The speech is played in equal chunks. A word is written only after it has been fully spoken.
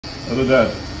Hello,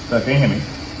 Dad. Dad, can you hear me?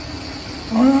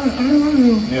 I don't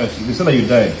know. Yes, you said that you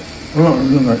died. Oh,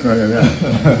 look, I saw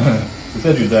that. You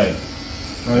said you died.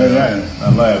 Oh, yeah.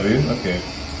 Alive, eh? Okay.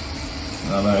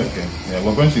 Alive, okay. Yeah,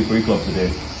 we're going to Ikoyi Club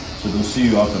today, so they'll see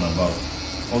you out and about.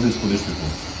 All these foolish people,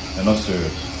 they're not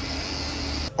serious.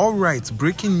 Alright,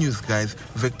 breaking news guys,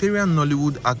 Victorian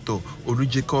Nollywood actor Olu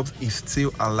Jacobs is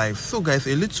still alive. So guys,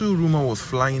 a little rumor was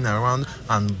flying around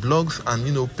and blogs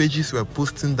and pages were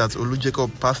posting that Olu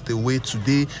Jacobs passed away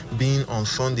today, being on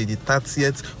Sunday the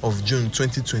 30th of June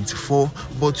 2024.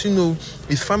 But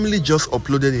his family just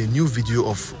uploaded a new video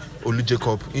of Olu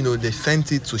Jacobs. They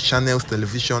sent it to Channels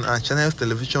Television, and Channels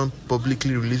Television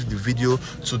publicly released the video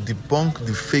to debunk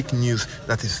the fake news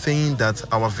that is saying that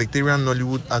our Victorian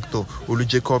Nollywood actor Olu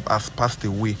Jacobs has passed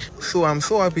away. So I'm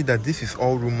so happy that this is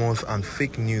all rumors and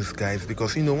fake news guys,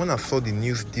 because when I saw the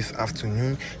news this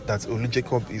afternoon that Olu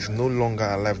Jacobs is no longer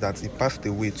alive, that he passed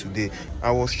away today,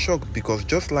 I was shocked, because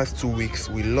just last 2 weeks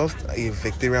we lost a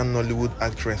Victorian Nollywood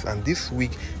actress, and this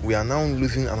week we are now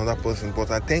losing another person. But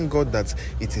I thank God that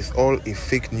it is all a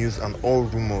fake news and all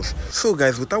rumors. So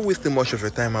guys, without wasting much of your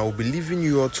time, I will be leaving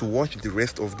you all to watch the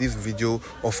rest of this video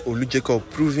of Olu Jacobs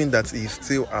proving that he is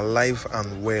still alive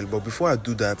and well. But before I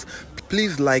do that,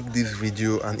 please like this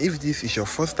video, and if this is your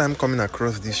first time coming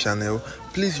across this channel,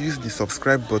 please use the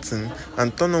subscribe button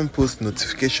and turn on post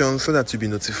notifications so that you'll be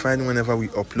notified whenever we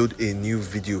upload a new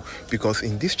video, because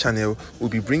in this channel we'll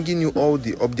be bringing you all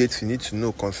the updates you need to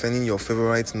know concerning your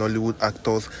favorite Nollywood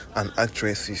actors and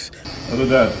actresses. Hello,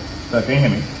 Dad. Dad, can you hear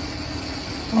me?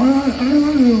 I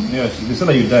don't know. Yes, you said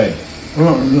that you died.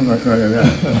 Oh, look, I saw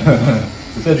that.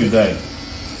 You said you died.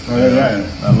 Oh,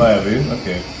 yeah. Alive, eh?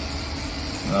 Okay.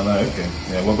 Alive, okay.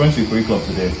 Yeah, we're going to Ikoyi Club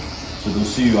today, so they'll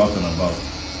see you out and about.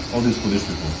 All these foolish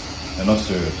people, they're not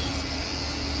serious.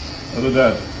 Hello,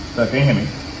 Dad. Dad, can you hear me?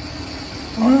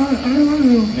 I don't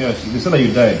know. Yes, you said that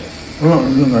you died. Oh,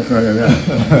 look, I saw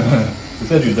that. You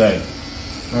said you died.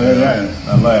 Oh,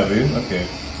 yeah. Alive, eh? Okay.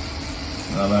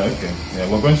 Alive, okay. Yeah,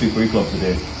 we're going to Ikoyi Club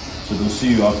today, so they'll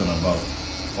see you out and about.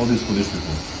 All these foolish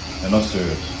people, they're not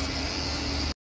serious.